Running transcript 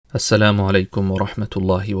Assalamu alaikum wa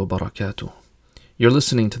rahmatullahi wa barakatuh. You're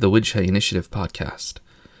listening to the Wijha Initiative podcast.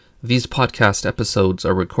 These podcast episodes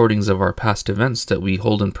are recordings of our past events that we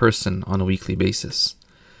hold in person on a weekly basis.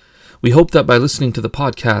 We hope that by listening to the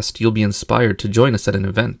podcast, you'll be inspired to join us at an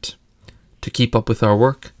event. To keep up with our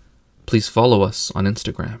work, please follow us on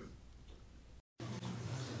Instagram.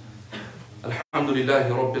 Alhamdulillahi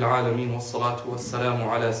Rabbil Alameen, wassalatu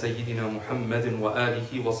wassalamu ala Sayyidina Muhammadin wa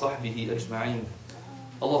alihi wa sahbihi ajma'in.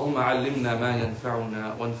 اللهم علمنا ما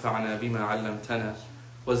ينفعنا وانفعنا بما علمتنا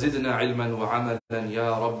وزدنا علما وعملا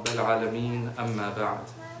يا رب العالمين أما بعد.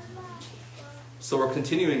 So we're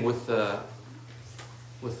continuing with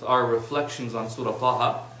our reflections on Surah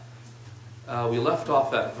Taha. We left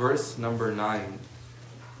off at verse number 9.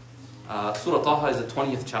 Surah Taha is the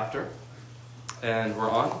 20th chapter and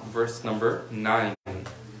we're on verse number 9.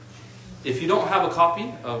 If you don't have a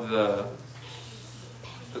copy of the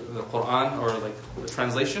Quran or like the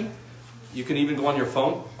translation, you can even go on your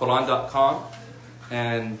phone, Quran.com,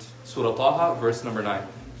 and Surah Taha, verse number 9.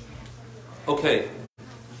 Okay.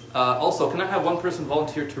 Also, can I have one person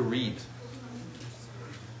volunteer to read?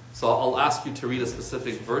 So I'll ask you to read a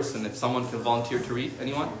specific verse, and if someone can volunteer to read,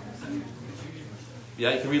 anyone?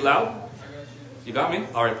 Yeah, you can read loud? You got me?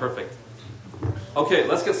 Alright, perfect. Okay,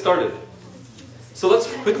 let's get started. So let's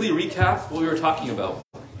quickly recap what we were talking about.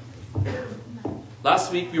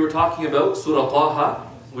 Last week we were talking about Surah Taha.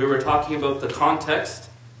 We were talking about the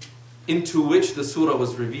context into which the surah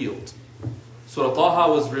was revealed. Surah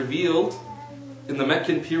Taha was revealed in the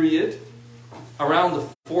Meccan period around the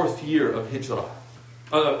 4th year of Hijrah,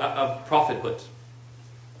 of prophethood.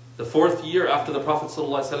 The 4th year after the Prophet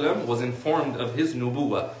ﷺ was informed of his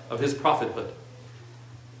nubuwah, of his prophethood.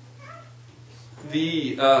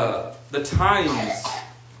 The times,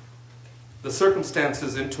 the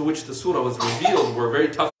circumstances into which the surah was revealed were very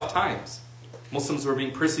tough times. Muslims were being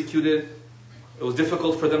persecuted. It was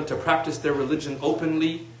difficult for them to practice their religion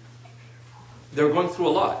openly. They were going through a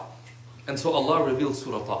lot. And so Allah revealed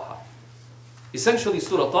Surah Taha. Essentially,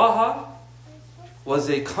 Surah Taha was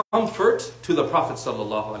a comfort to the Prophet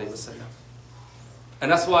ﷺ. And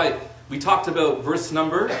that's why we talked about verse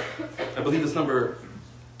number, I believe it's number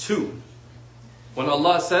 2. When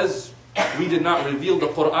Allah says, we did not reveal the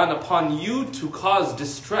Quran upon you to cause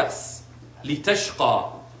distress.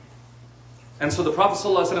 لِتَشْقَى. And so the Prophet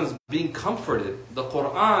ﷺ is being comforted. The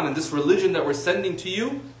Quran and this religion that we're sending to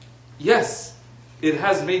you, yes, it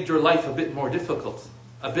has made your life a bit more difficult.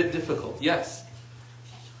 A bit difficult, yes.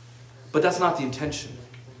 But that's not the intention.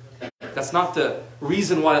 That's not the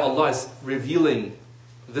reason why Allah is revealing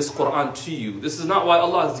this Quran to you. This is not why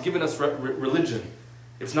Allah has given us religion.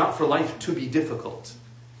 It's not for life to be difficult.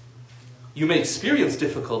 You may experience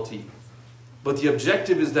difficulty, but the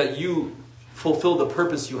objective is that you fulfill the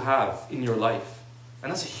purpose you have in your life. And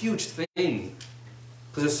that's a huge thing.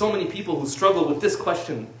 Because there's so many people who struggle with this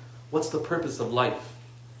question, what's the purpose of life?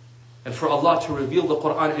 And for Allah to reveal the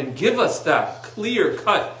Quran and give us that clear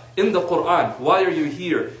cut in the Quran. Why are you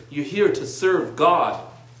here? You're here to serve God.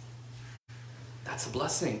 That's a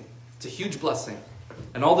blessing. It's a huge blessing.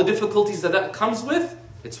 And all the difficulties that comes with,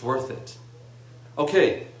 it's worth it.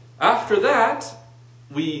 Okay. After that,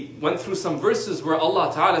 we went through some verses where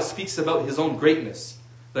Allah Ta'ala speaks about His own greatness.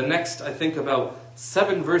 The next, I think, about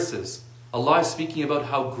 7 verses, Allah is speaking about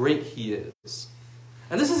how great He is.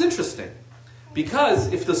 And this is interesting,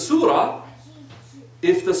 because if the surah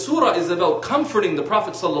is about comforting the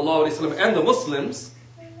Prophet ﷺ and the Muslims,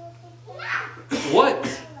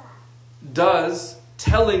 what does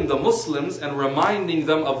telling the Muslims and reminding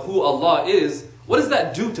them of who Allah is, what does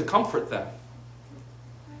that do to comfort them?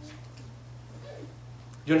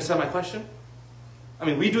 Do you understand my question? I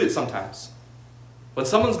mean, we do it sometimes. When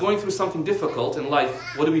someone's going through something difficult in life,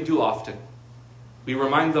 what do we do often? We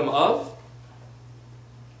remind them of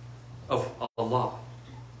Allah.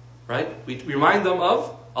 Right? We remind them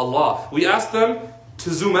of Allah. We ask them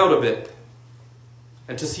to zoom out a bit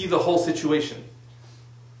and to see the whole situation.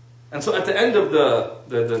 And so at the end of the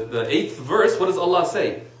 8th verse, what does Allah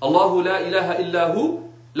say? Allahu la ilaha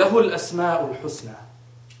illahu lahul asma'ul husna.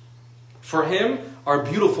 For Him are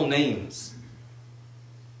beautiful names.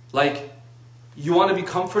 Like, you want to be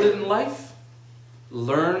comforted in life?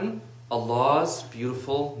 Learn Allah's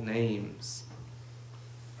beautiful names.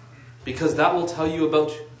 Because that will tell you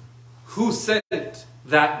about who sent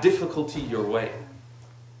that difficulty your way.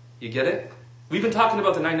 You get it? We've been talking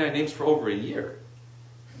about the 99 names for over a year.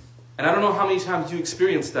 And I don't know how many times you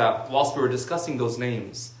experienced that whilst we were discussing those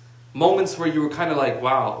names. Moments where you were kind of like,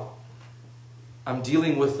 wow, I'm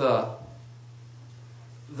dealing with the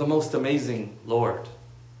most amazing Lord.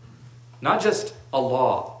 Not just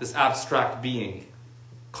Allah, this abstract being,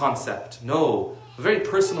 concept. No, a very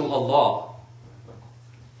personal Allah.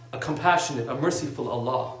 A compassionate, a merciful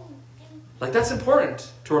Allah. Like, that's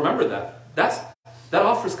important to remember that. That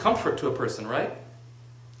offers comfort to a person, right?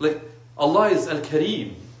 Like, Allah is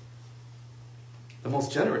Al-Kareem, the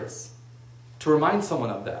most generous. To remind someone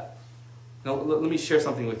of that. Now, let me share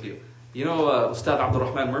something with you. You know Ustad Abdul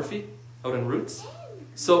Rahman Murphy out in Roots?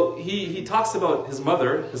 So he talks about his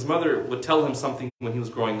mother. His mother would tell him something when he was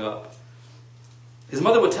growing up. His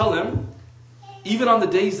mother would tell him, even on the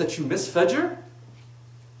days that you miss Fajr,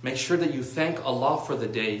 make sure that you thank Allah for the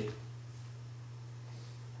day.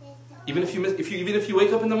 Even if you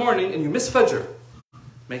wake up in the morning and you miss Fajr,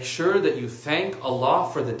 make sure that you thank Allah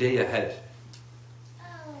for the day ahead.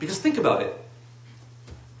 Because think about it.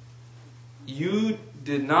 You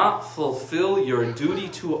did not fulfill your duty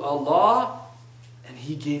to Allah, and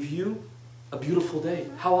He gave you a beautiful day.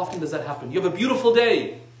 How often does that happen? You have a beautiful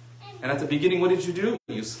day, and at the beginning, what did you do?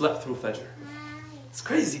 You slept through Fajr. It's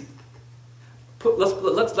crazy.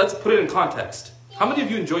 Let's put it in context. How many of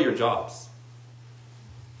you enjoy your jobs?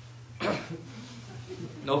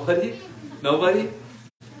 Nobody? Nobody?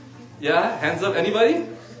 Yeah? Hands up. Anybody?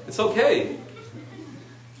 It's okay.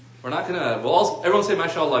 We're not gonna. Everyone say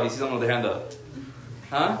MashaAllah if you see someone with their hand up.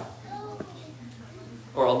 Huh?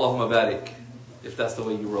 Or Allahumma barik, if that's the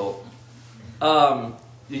way you roll.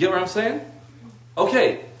 You get what I'm saying?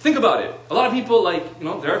 Okay, think about it. A lot of people,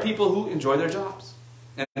 there are people who enjoy their jobs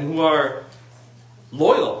and who are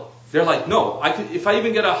loyal. They're like, no, if I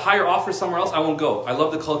even get a higher offer somewhere else, I won't go. I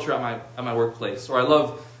love the culture at my workplace, or I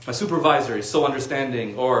love my supervisor, he's so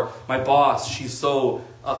understanding, or my boss, she's so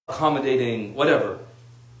accommodating, whatever.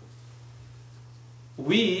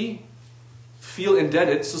 We feel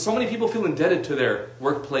indebted. So many people feel indebted to their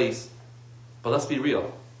workplace. But let's be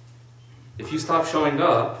real. If you stop showing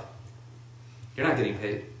up, you're not getting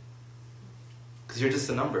paid. Because you're just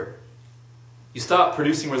a number. You stop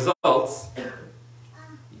producing results,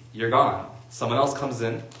 you're gone. Someone else comes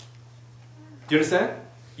in. Do you understand?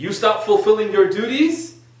 You stop fulfilling your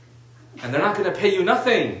duties, and they're not going to pay you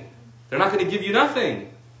nothing. They're not going to give you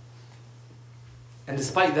nothing. And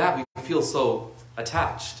despite that, we feel so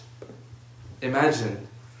attached. Imagine,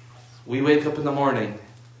 we wake up in the morning,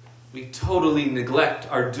 we totally neglect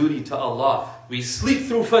our duty to Allah. We sleep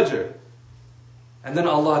through Fajr. And then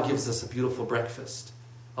Allah gives us a beautiful breakfast,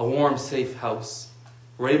 a warm, safe house.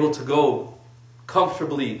 We're able to go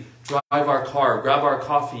comfortably, drive our car, grab our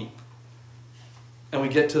coffee, and we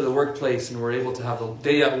get to the workplace and we're able to have a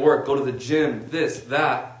day at work, go to the gym, this,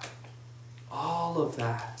 that. All of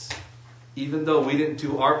that. Even though we didn't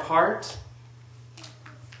do our part,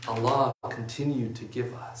 Allah continued to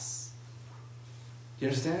give us. You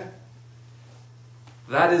understand?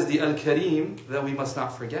 That is the Al-Kareem that we must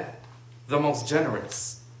not forget. The most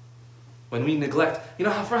generous. When we neglect,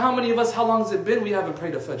 for how many of us, how long has it been we haven't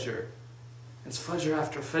prayed a Fajr? It's Fajr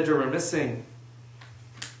after Fajr we're missing.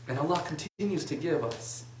 And Allah continues to give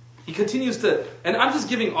us. He continues to, and I'm just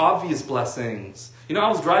giving obvious blessings. I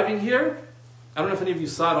was driving here. I don't know if any of you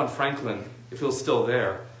saw it on Franklin, if it was still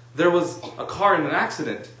there. There was a car in an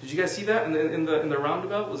accident. Did you guys see that in the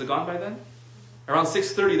roundabout? Was it gone by then? Around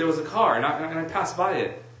 6:30 there was a car, and I passed by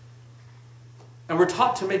it. And we're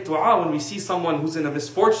taught to make dua when we see someone who's in a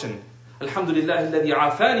misfortune. Alhamdulillah alladhi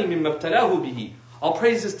afani mimma ibtalahu bihi. All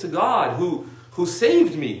praises to God who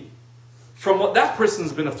saved me from what that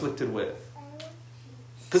person's been afflicted with.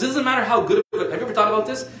 Because it doesn't matter how good of a, have you ever thought about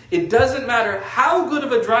this? It doesn't matter how good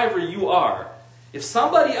of a driver you are. If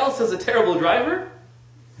somebody else is a terrible driver,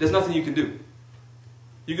 there's nothing you can do.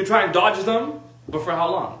 You can try and dodge them, but for how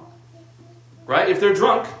long? Right? If they're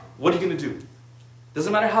drunk, what are you going to do?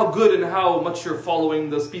 Doesn't matter how good and how much you're following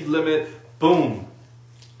the speed limit, boom.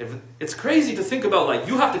 It's crazy to think about,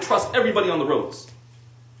 you have to trust everybody on the roads.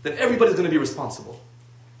 That everybody's going to be responsible.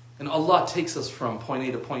 And Allah takes us from point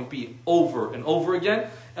A to point B over and over again,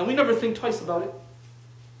 and we never think twice about it.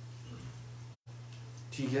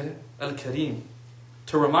 Do you get it? Al-Kareem.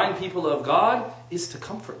 To remind people of God is to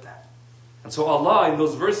comfort them. And so Allah in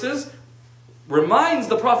those verses reminds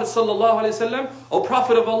the Prophet ﷺ, O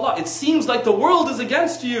Prophet of Allah, it seems like the world is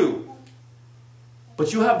against you.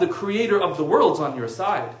 But you have the creator of the worlds on your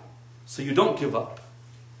side. So you don't give up.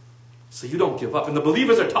 So you don't give up. And the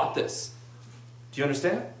believers are taught this. Do you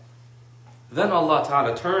understand? Then Allah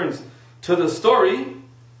Ta'ala turns to the story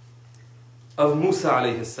of Musa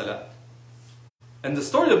alayhi salam. And the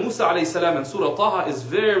story of Musa alayhi salam in Surah Taha is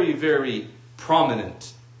very, very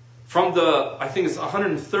prominent. From I think it's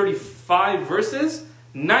 135 verses,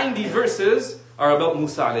 90 verses are about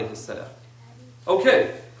Musa alayhi salam.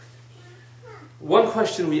 Okay. One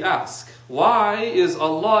question we ask, Why is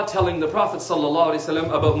Allah telling the Prophet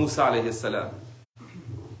ﷺ about Musa alayhi salam?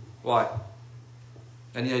 Why?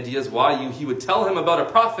 Any ideas why he would tell him about a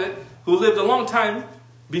prophet who lived a long time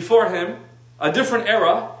before him, a different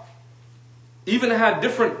era, even had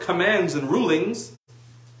different commands and rulings?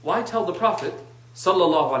 Why tell the Prophet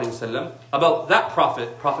ﷺ about that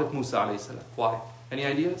prophet, Prophet Musa alayhi salam? Why? Any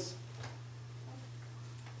ideas?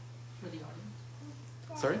 For the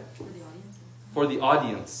audience. Sorry? For the audience. For the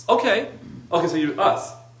audience. Okay. Okay, so you,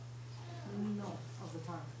 us. No, of the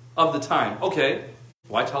time. Of the time. Okay.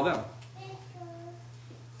 Why tell them?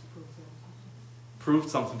 Proved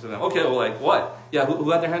something to them. Okay, well, like what? Yeah,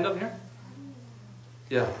 who had their hand up here?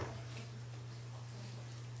 Yeah.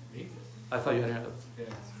 Me? I thought you had your hand up. Yeah.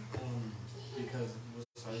 Because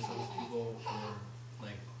most people were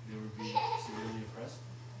like they would be severely oppressed.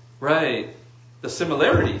 Right. The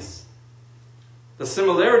similarities. The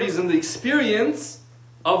similarities in the experience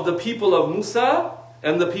of the people of Musa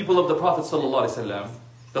and the people of the Prophet ﷺ.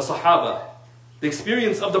 The Sahaba. The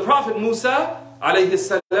experience of the Prophet Musa alayhi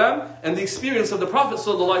salam and the experience of the Prophet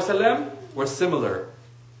ﷺ were similar.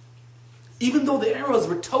 Even though the eras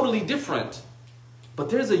were totally different.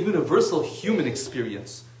 But there's a universal human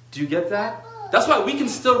experience. Do you get that? That's why we can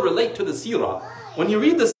still relate to the seerah. When you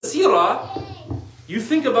read the seerah, you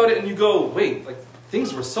think about it and you go, wait, like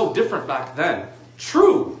things were so different back then.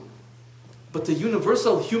 True. But the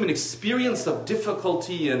universal human experience of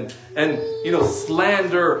difficulty and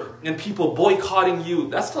slander and people boycotting you,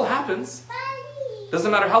 that still happens.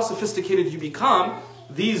 Doesn't matter how sophisticated you become,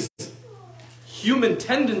 these human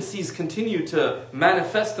tendencies continue to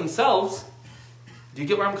manifest themselves. Do you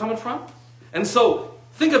get where I'm coming from? And so,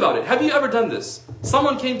 think about it. Have you ever done this?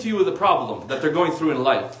 Someone came to you with a problem that they're going through in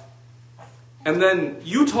life. And then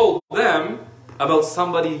you told them about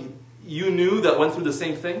somebody you knew that went through the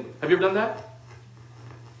same thing. Have you ever done that?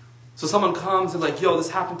 So someone comes and like, yo, this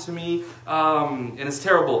happened to me, and it's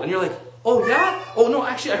terrible. And you're like, oh yeah? Oh no,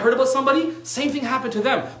 actually I heard about somebody, same thing happened to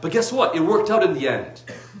them. But guess what? It worked out in the end.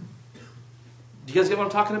 Do you guys get what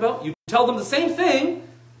I'm talking about? You tell them the same thing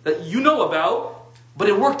that you know about, but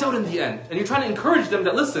it worked out in the end. And you're trying to encourage them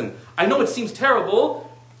that, listen, I know it seems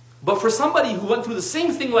terrible, but for somebody who went through the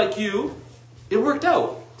same thing like you, it worked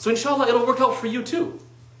out. So inshallah, it'll work out for you too.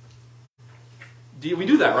 We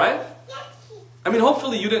do that, right? I mean,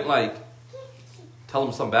 hopefully you didn't like tell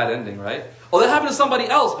them some bad ending, right? Oh, that happened to somebody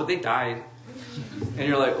else, but they died. And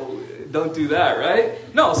you're like, oh, don't do that,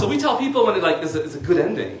 right? No, so we tell people when it's a good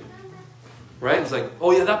ending. Right? It's like,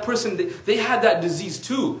 oh yeah, that person, they had that disease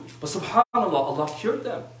too. But subhanAllah, Allah cured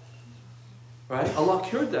them. Right? Allah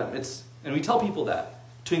cured them. And we tell people that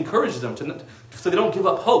to encourage them, so they don't give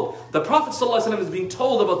up hope. The Prophet ﷺ is being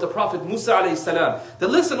told about the Prophet Musa a.s. that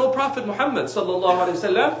listen, O Prophet Muhammad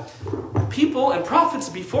ﷺ, people and prophets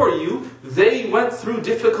before you, they went through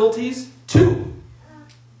difficulties too.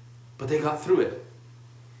 But they got through it.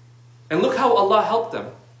 And look how Allah helped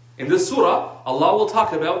them. In this surah, Allah will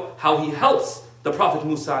talk about how He helps the Prophet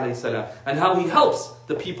Musa a.s. and how He helps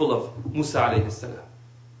the people of Musa a.s.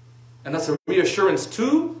 And that's a reassurance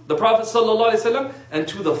to the Prophet ﷺ and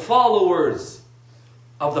to the followers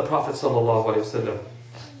of the Prophet ﷺ.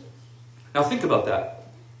 Now think about that.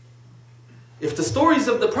 If the stories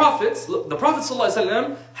of the Prophets, the Prophet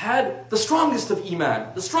ﷺ had the strongest of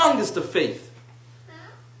iman, the strongest of faith.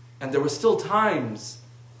 And there were still times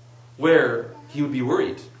where he would be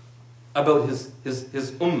worried about his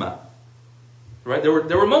ummah. Right? There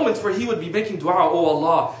were moments where he would be making dua, oh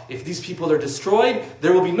Allah, if these people are destroyed,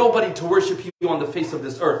 there will be nobody to worship you on the face of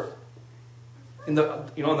this earth. On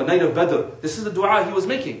the night of Badr, this is the dua he was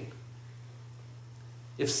making.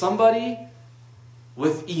 If somebody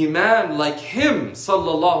with iman like him,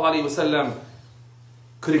 sallallahu alaihi wasallam,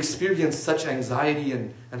 could experience such anxiety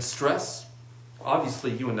and stress, obviously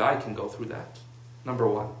you and I can go through that. Number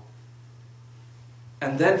one.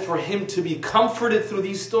 And then for him to be comforted through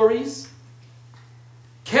these stories,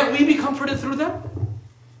 can't we be comforted through them?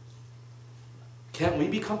 Can't we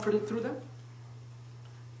be comforted through them?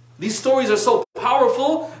 These stories are so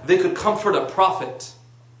powerful, they could comfort a prophet.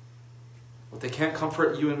 But they can't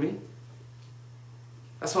comfort you and me.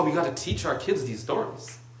 That's why we got to teach our kids these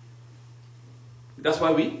stories. That's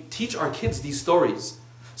why we teach our kids these stories.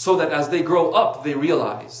 So that as they grow up, they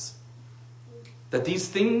realize that these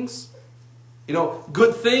things,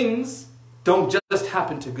 good things don't just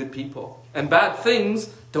happen to good people. And bad things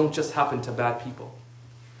don't just happen to bad people.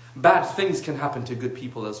 Bad things can happen to good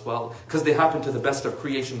people as well, because they happen to the best of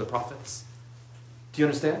creation, the prophets. Do you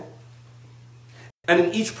understand? And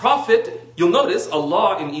in each prophet, you'll notice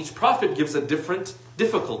Allah in each prophet gives a different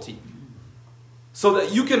difficulty. So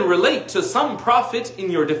that you can relate to some prophet in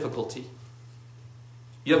your difficulty.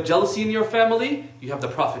 You have jealousy in your family, you have the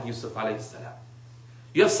Prophet Yusuf alayhi salam.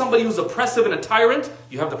 You have somebody who's oppressive and a tyrant,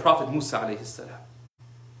 you have the Prophet Musa alayhi salam.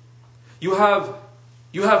 You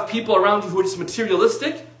have people around you who are just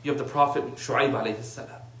materialistic, you have the Prophet Shu'aib alayhi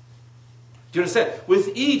salam. Do you understand? With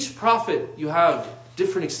each prophet, you have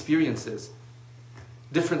different experiences,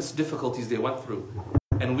 different difficulties they went through.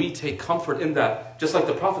 And we take comfort in that, just like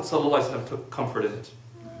the Prophet ﷺ took comfort in it.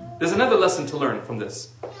 There's another lesson to learn from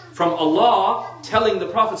this. From Allah telling the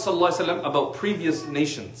Prophet ﷺ about previous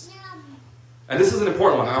nations. And this is an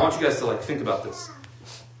important one, and I want you guys to think about this.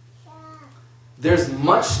 There's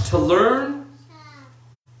much to learn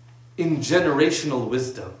in generational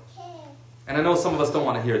wisdom. And I know some of us don't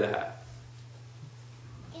want to hear that.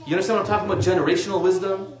 You understand what I'm talking about? Generational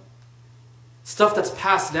wisdom? Stuff that's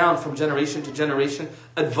passed down from generation to generation.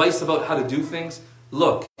 Advice about how to do things.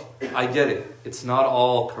 Look, I get it. It's not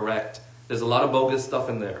all correct. There's a lot of bogus stuff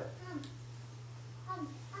in there.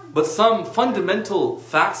 But some fundamental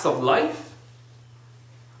facts of life,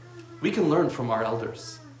 we can learn from our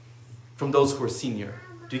elders. From those who are senior.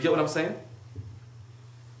 Do you get what I'm saying?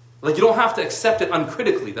 You don't have to accept it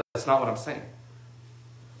uncritically. That's not what I'm saying.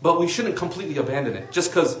 But we shouldn't completely abandon it. Just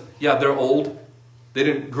because, yeah, they're old, they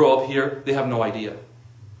didn't grow up here, they have no idea.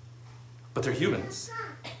 But they're humans.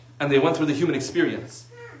 And they went through the human experience.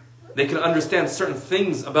 They can understand certain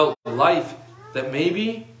things about life that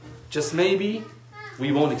maybe, just maybe,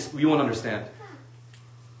 we won't understand.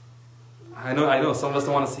 I know some of us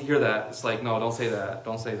don't want to hear that. It's like, no, don't say that,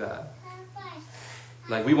 don't say that.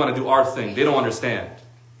 We want to do our thing. They don't understand.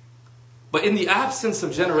 But in the absence of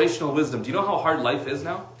generational wisdom, do you know how hard life is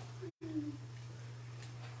now?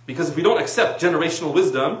 Because if we don't accept generational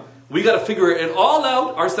wisdom, we got to figure it all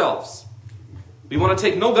out ourselves. We want to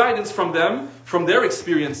take no guidance from them, from their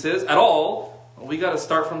experiences at all. We got to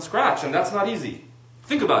start from scratch, and that's not easy.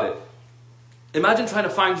 Think about it. Imagine trying to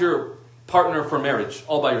find your partner for marriage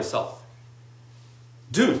all by yourself.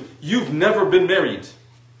 Dude, you've never been married.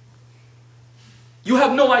 You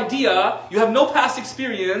have no idea, you have no past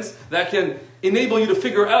experience that can enable you to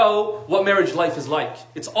figure out what marriage life is like.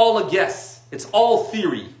 It's all a guess. It's all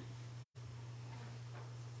theory.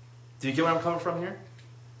 Do you get where I'm coming from here?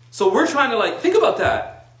 So we're trying to think about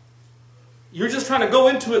that. You're just trying to go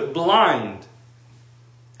into it blind.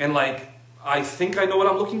 And I think I know what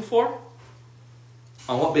I'm looking for.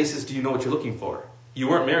 On what basis do you know what you're looking for? You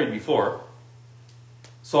weren't married before.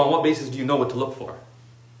 So on what basis do you know what to look for?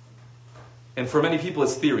 And for many people,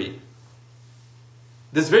 it's theory.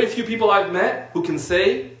 There's very few people I've met who can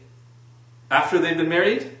say, after they've been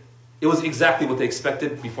married, it was exactly what they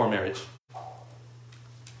expected before marriage.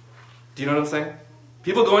 Do you know what I'm saying?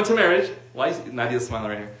 People go into marriage. Why is Nadia's smiling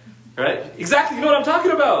right here? Right? Exactly, you know what I'm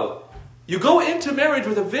talking about. You go into marriage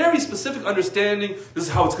with a very specific understanding. This is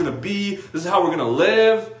how it's going to be. This is how we're going to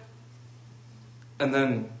live. And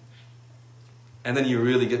then you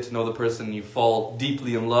really get to know the person. You fall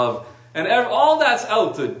deeply in love. And all that's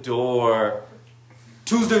out the door.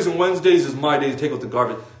 Tuesdays and Wednesdays is my day to take out the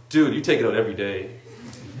garbage. Dude, you take it out every day.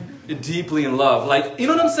 You're deeply in love. You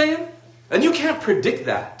know what I'm saying? And you can't predict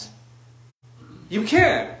that. You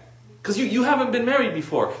can't. Because you haven't been married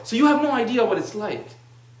before. So you have no idea what it's like.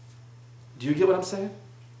 Do you get what I'm saying?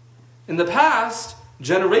 In the past,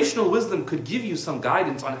 generational wisdom could give you some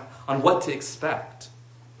guidance on what to expect.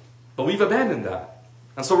 But we've abandoned that.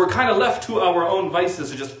 And so we're kind of left to our own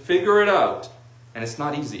vices to just figure it out. And it's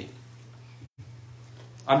not easy.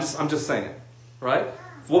 I'm just saying it. Right?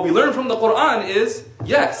 What we learn from the Quran is,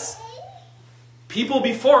 yes, people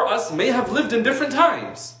before us may have lived in different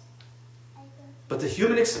times. But the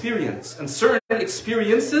human experience and certain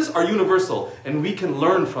experiences are universal. And we can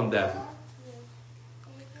learn from them.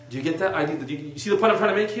 Do you get that? Do you see the point I'm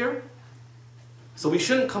trying to make here? So we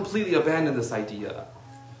shouldn't completely abandon this idea.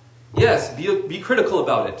 Yes, be critical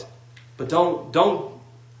about it, but don't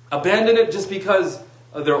abandon it just because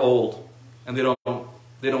they're old and they don't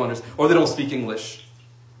understand, or they don't speak English.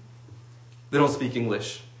 They don't speak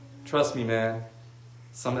English. Trust me, man.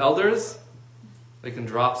 Some elders, they can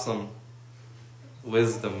drop some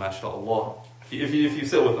wisdom, mashallah, if you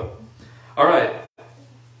sit with them. All right.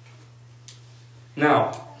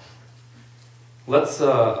 Now, let's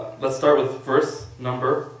start with verse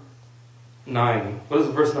number 9. What does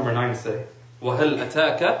verse number 9 say? وَهَلْ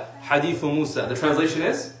أَتَاكَ حَدِيثُ مُوسَى. The translation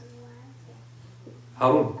is?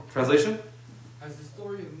 Harun. Translation? Has the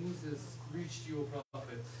story of Moses reached you, O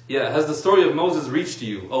Prophet? Yeah, has the story of Moses reached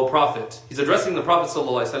you, O Prophet? He's addressing the Prophet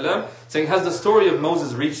ﷺ, saying, has the story of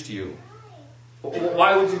Moses reached you?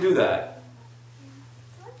 Why would you do that?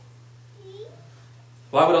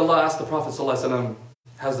 Why would Allah ask the Prophet ﷺ,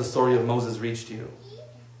 has the story of Moses reached you?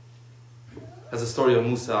 has the story of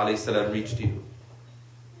Musa alayhi salam reached you?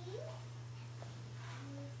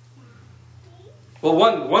 Well,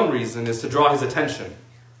 one reason is to draw his attention.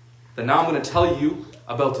 Then now I'm going to tell you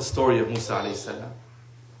about the story of Musa alayhi salam.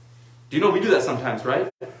 Do you know we do that sometimes, right?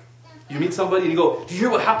 You meet somebody and you go, "Do you hear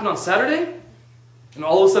what happened on Saturday?" And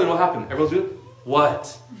all of a sudden what happened? Everyone's doing,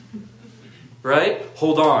 "What?" Right?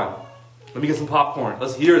 Hold on. Let me get some popcorn.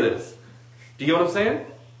 Let's hear this. Do you get what I'm saying?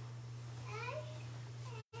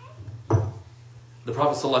 The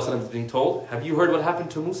Prophet ﷺ is being told, have you heard what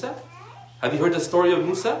happened to Musa? Have you heard the story of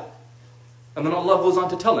Musa? And then Allah goes on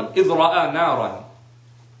to tell him, إِذْ رَأَى نَارًا.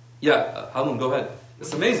 Yeah, Harun, go ahead.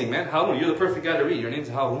 It's amazing, man. Harun, you're the perfect guy to read. Your name's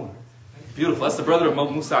Harun. Beautiful. That's the brother of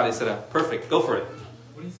Musa alayhi salam. Perfect. Go for it.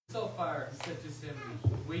 When he saw fire, he said to his family,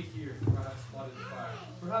 "Wait here, for I have spotted the fire.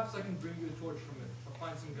 Perhaps I can bring you a torch from it, or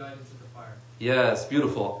find some guidance in the fire." Yes,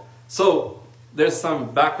 beautiful. So, there's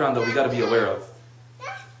some background that we got to be aware of.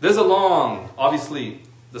 There's a long, obviously,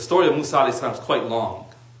 the story of Musa alayhi salam is quite long.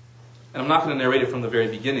 And I'm not going to narrate it from the very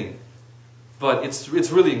beginning. But it's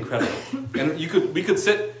really incredible. And we could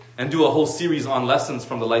sit and do a whole series on lessons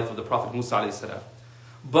from the life of the Prophet Musa alayhi salam.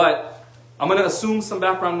 But I'm going to assume some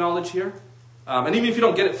background knowledge here. And even if you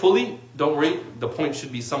don't get it fully, don't worry. The point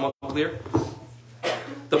should be somewhat clear.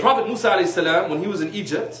 The Prophet Musa alayhi salam, when he was in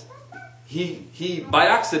Egypt, he by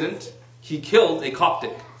accident, he killed a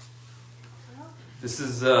Coptic. This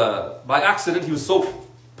is, by accident, he was so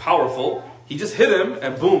powerful, he just hit him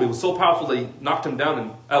and boom, it was so powerful that he knocked him down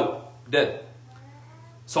and out, dead.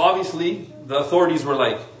 So obviously, the authorities were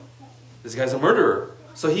like, this guy's a murderer.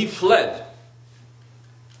 So he fled.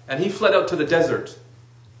 And he fled out to the desert.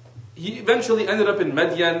 He eventually ended up in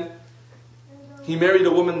Midian. He married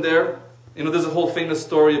a woman there. You know, there's a whole famous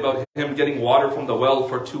story about him getting water from the well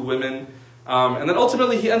for 2 women. And then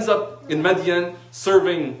ultimately he ends up in Midian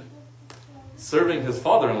serving his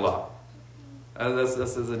father-in-law.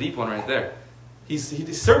 That's a deep one right there. He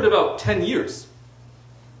served about 10 years.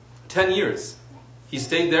 10 years. He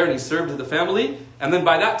stayed there and he served the family. And then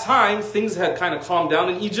by that time, things had kind of calmed down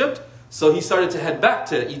in Egypt. So he started to head back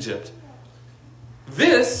to Egypt.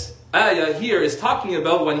 This ayah here is talking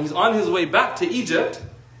about when he's on his way back to Egypt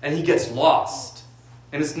and he gets lost.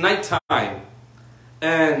 And it's nighttime.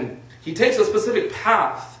 And he takes a specific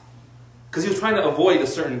path because he was trying to avoid a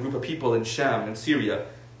certain group of people in Sham and Syria.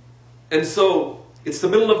 And so it's the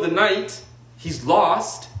middle of the night, he's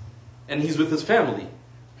lost, and he's with his family.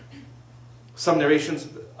 Some narrations,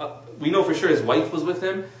 we know for sure his wife was with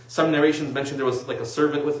him. Some narrations mention there was like a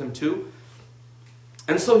servant with him too.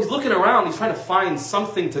 And so he's looking around, he's trying to find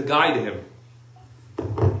something to guide him.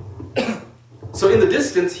 So in the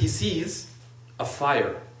distance he sees a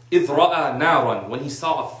fire. إِذْ رَأَى نَارًا. When he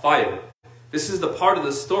saw a fire. This is the part of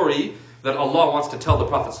the story that Allah wants to tell the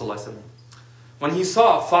Prophet ﷺ. When he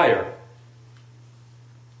saw a fire,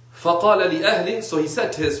 فَقَالَ لِأَهْلِ. So he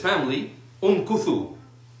said to his family, أُمْكُثُوا.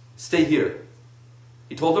 Stay here.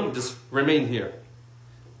 He told them, just remain here.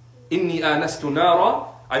 إِنِّي آنَسْتُ نَارًا.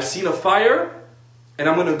 I've seen a fire, and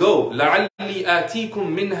I'm going to go. لَعَلِّي آتِيكُم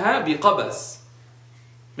مِّنْهَا بِقَبَسٍ.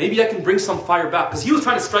 Maybe I can bring some fire back. Because he was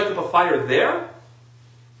trying to strike up a fire there,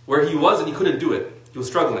 where he was, and he couldn't do it. He was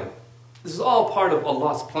struggling. This is all part of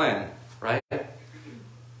Allah's plan, right?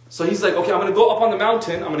 So he's like, okay, I'm going to go up on the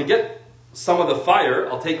mountain. I'm going to get some of the fire.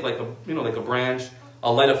 I'll take like a branch.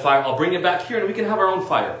 I'll light a fire. I'll bring it back here, and we can have our own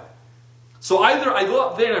fire. So either I go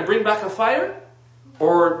up there and I bring back a fire,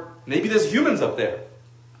 or maybe there's humans up there,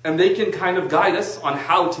 and they can kind of guide us on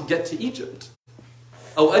how to get to Egypt.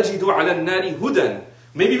 أَوْ أَجِدُ عَلَى النَّارِ هُدًى.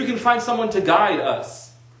 Maybe we can find someone to guide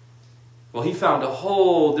us. Well, he found a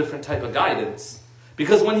whole different type of guidance.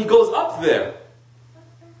 Because when he goes up there,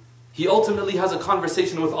 he ultimately has a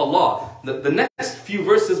conversation with Allah. The next few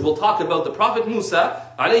verses will talk about the Prophet Musa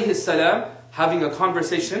alayhi salam having a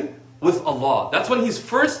conversation with Allah. That's when he's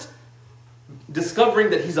first discovering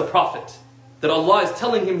that he's a prophet. That Allah is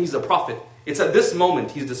telling him he's a prophet. It's at this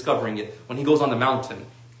moment he's discovering it, when he goes on the mountain.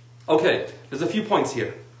 Okay, there's a few points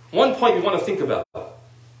here. One point we want to think about.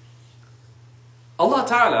 Allah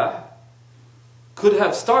Ta'ala could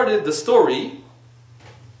have started the story,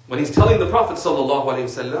 when he's telling the Prophet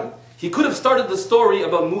ﷺ, he could have started the story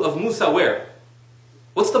of Musa where?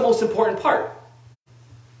 What's the most important part?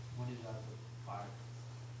 When he got to the fire.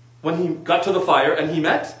 When he got to the fire and he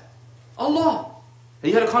met Allah.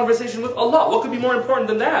 He had a conversation with Allah. What could be more important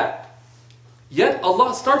than that? Yet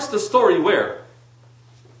Allah starts the story where?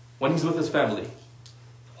 When he's with his family.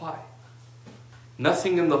 Why?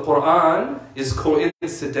 Nothing in the Quran is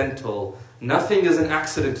coincidental. Nothing is an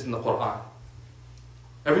accident in the Quran.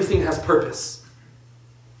 Everything has purpose.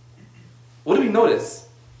 What do we notice?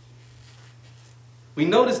 we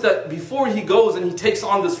notice that before he goes and he takes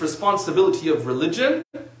on this responsibility of religion,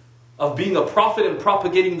 of being a prophet and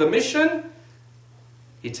propagating the mission,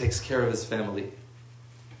 he takes care of his family.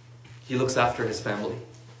 He looks after his family.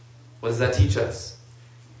 What does that teach us?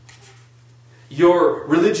 Your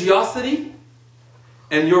religiosity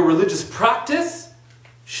and your religious practice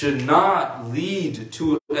should not lead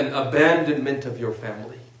to an abandonment of your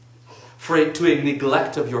family, to a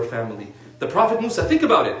neglect of your family. The Prophet Musa, think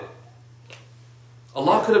about it.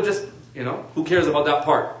 Allah could have just, who cares about that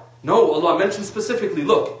part? No, Allah mentioned specifically,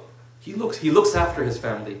 look, he looks after his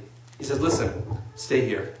family. He says, listen, stay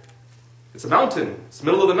here. It's a mountain, it's the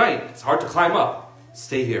middle of the night, it's hard to climb up.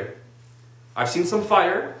 Stay here. I've seen some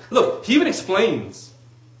fire. Look, he even explains.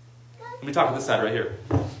 Let me talk to this side right here.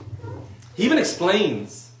 He even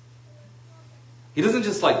explains. He doesn't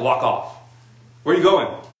just walk off. Where are you going?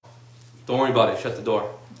 Don't worry about it, shut the door.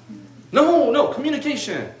 No,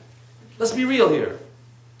 communication. Let's be real here.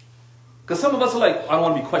 Because some of us are like, I don't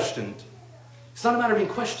want to be questioned. It's not a matter of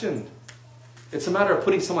being questioned. It's a matter of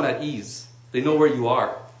putting someone at ease. They know where you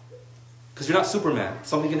are. Because you're not Superman.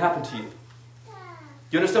 Something can happen to you.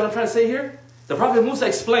 You understand what I'm trying to say here? The Prophet Musa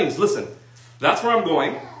explains, listen, that's where I'm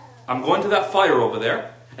going. I'm going to that fire over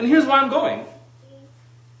there. And here's why I'm going.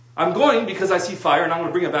 I'm going because I see fire and I'm going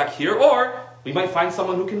to bring it back here. Or we might find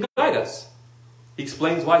someone who can guide us. He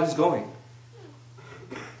explains why he's going.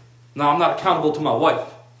 Now, I'm not accountable to my wife.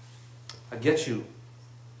 I get you.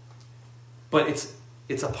 But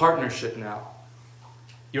it's a partnership now.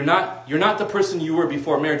 You're not the person you were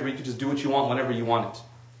before marriage where you could just do what you want whenever you want it.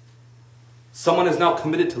 Someone is now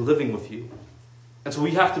committed to living with you. And so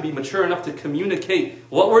we have to be mature enough to communicate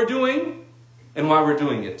what we're doing and why we're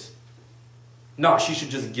doing it. No, she should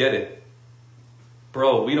just get it.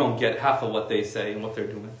 Bro, we don't get half of what they say and what they're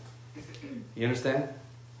doing. You understand?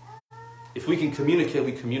 If we can communicate,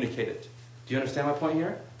 we communicate it. Do you understand my point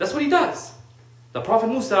here? That's what he does. The Prophet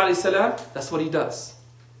Musa alayhi salam, that's what he does.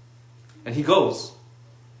 And he goes.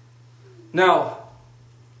 Now,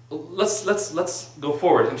 let's go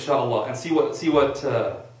forward, inshallah, and see what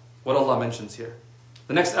Allah mentions here.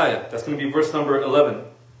 The next ayah, that's going to be verse number 11.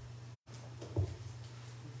 But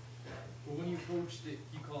when he approached it,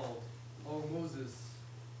 he called, "Oh Moses."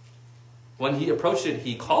 When he approached it,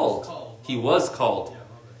 he called. He was called.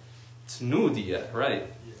 It's nudiya,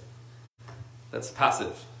 right? That's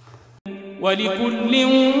passive. ولكل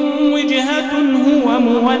وجهة هو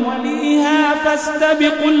موليها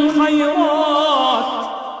فاستبقوا الخيرات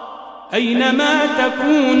أينما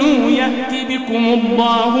تكونوا يأتي بكم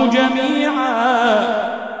الله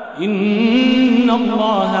جميعا إن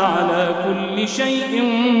الله على كل شيء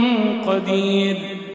قدير